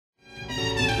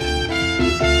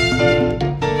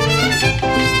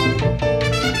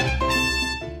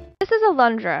This is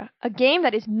Alundra, a game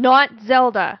that is not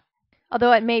Zelda.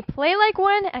 Although it may play like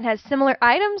one and has similar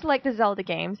items like the Zelda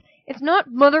games, it's not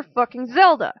motherfucking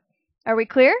Zelda. Are we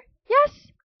clear? Yes?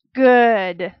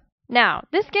 Good. Now,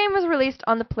 this game was released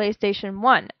on the PlayStation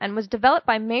 1 and was developed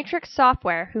by Matrix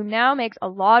Software, who now makes a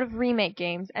lot of remake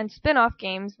games and spin-off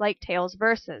games like Tales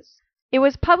Versus. It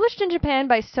was published in Japan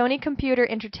by Sony Computer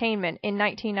Entertainment in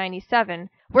 1997,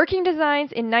 Working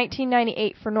Designs in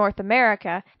 1998 for North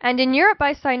America, and in Europe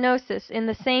by Psygnosis in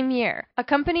the same year, a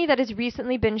company that has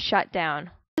recently been shut down.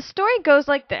 The story goes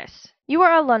like this. You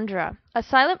are Alundra, a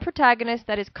silent protagonist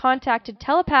that is contacted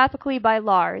telepathically by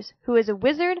Lars, who is a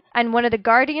wizard and one of the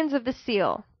guardians of the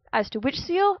seal. As to which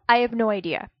seal, I have no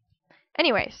idea.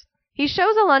 Anyways, he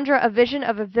shows Alundra a vision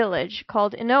of a village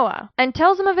called Ennnjoy, and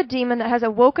tells him of a demon that has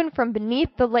awoken from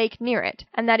beneath the lake near it,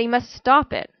 and that he must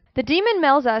stop it. The demon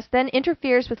Melzas then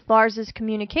interferes with Lars's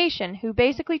communication, who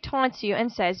basically taunts you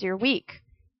and says you're weak.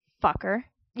 Fucker.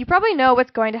 You probably know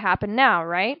what's going to happen now,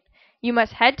 right? You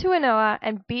must head to Ennnjoy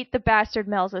and beat the bastard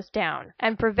Melzas down,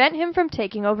 and prevent him from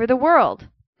taking over the world.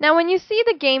 Now when you see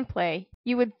the gameplay,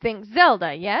 you would think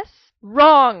Zelda, yes?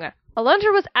 Wrong!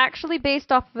 Alundra was actually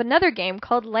based off of another game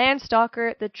called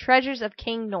Landstalker: The Treasures of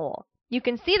King Noel. You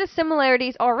can see the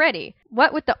similarities already,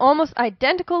 what with the almost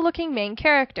identical looking main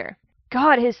character.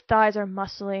 God, his thighs are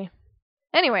muscly.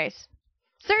 Anyways,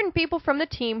 certain people from the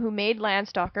team who made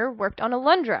Landstalker worked on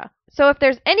Alundra, so if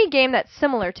there's any game that's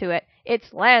similar to it,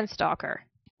 it's Landstalker.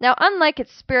 Now, unlike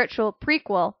its spiritual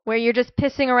prequel, where you're just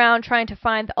pissing around trying to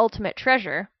find the ultimate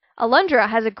treasure, Alundra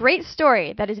has a great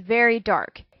story that is very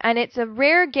dark, and it's a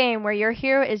rare game where your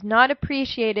hero is not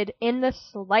appreciated in the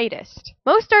slightest.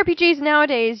 Most RPGs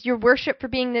nowadays, you're worshipped for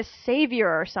being this savior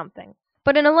or something.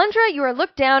 But in Alundra, you are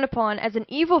looked down upon as an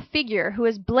evil figure who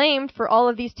is blamed for all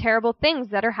of these terrible things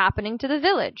that are happening to the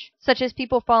village, such as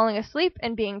people falling asleep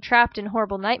and being trapped in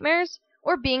horrible nightmares,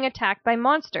 or being attacked by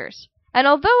monsters. And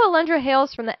although Alundra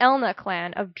hails from the Elna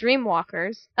clan of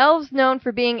Dreamwalkers, elves known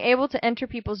for being able to enter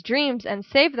people's dreams and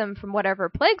save them from whatever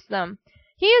plagues them,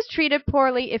 he is treated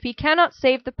poorly if he cannot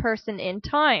save the person in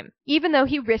time, even though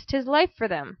he risked his life for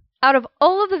them. Out of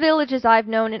all of the villages I've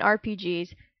known in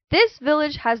RPGs, this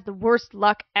village has the worst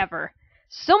luck ever.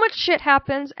 So much shit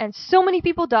happens and so many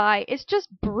people die, it's just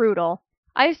brutal.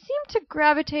 I seem to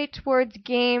gravitate towards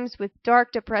games with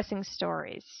dark, depressing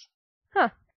stories.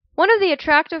 One of the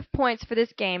attractive points for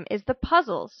this game is the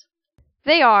puzzles.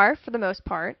 They are, for the most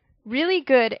part, really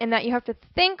good in that you have to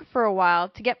think for a while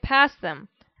to get past them,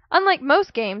 unlike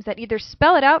most games that either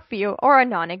spell it out for you or are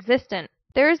non-existent.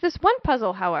 There is this one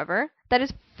puzzle, however, that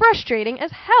is frustrating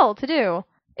as hell to do.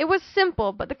 It was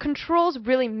simple, but the controls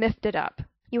really miffed it up.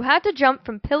 You had to jump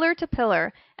from pillar to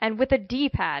pillar, and with a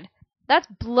D-pad. That's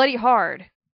bloody hard.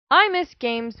 I miss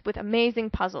games with amazing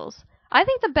puzzles. I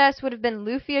think the best would have been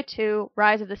Lufia 2: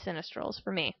 Rise of the Sinistrals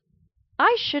for me.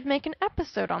 I should make an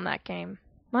episode on that game.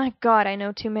 My god, I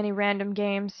know too many random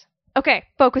games. Okay,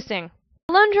 focusing.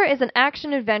 Alundra is an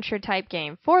action-adventure type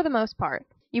game, for the most part.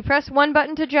 You press one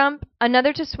button to jump,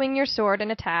 another to swing your sword and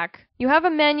attack. You have a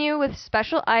menu with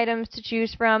special items to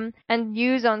choose from and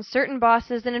use on certain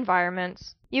bosses and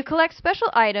environments. You collect special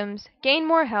items, gain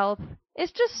more health.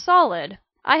 It's just solid.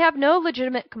 I have no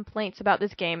legitimate complaints about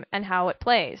this game and how it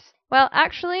plays. Well,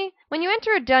 actually, when you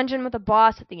enter a dungeon with a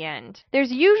boss at the end, there's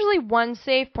usually one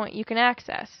save point you can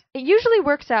access. It usually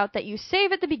works out that you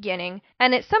save at the beginning,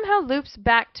 and it somehow loops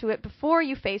back to it before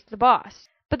you face the boss.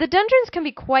 But the dungeons can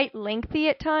be quite lengthy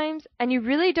at times, and you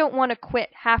really don't want to quit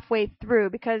halfway through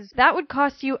because that would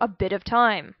cost you a bit of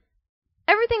time.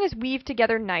 Everything is weaved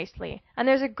together nicely, and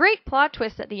there's a great plot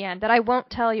twist at the end that I won't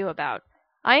tell you about.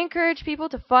 I encourage people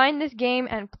to find this game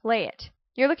and play it.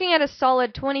 You're looking at a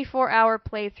solid 24-hour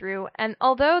playthrough, and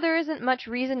although there isn't much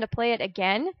reason to play it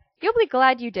again, you'll be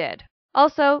glad you did.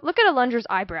 Also, look at Alundra's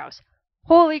eyebrows.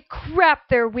 Holy crap,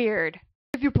 they're weird!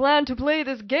 If you plan to play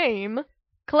this game,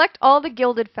 collect all the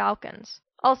Gilded Falcons.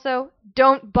 Also,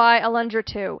 don't buy Alundra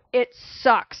 2. It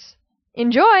sucks.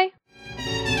 Enjoy!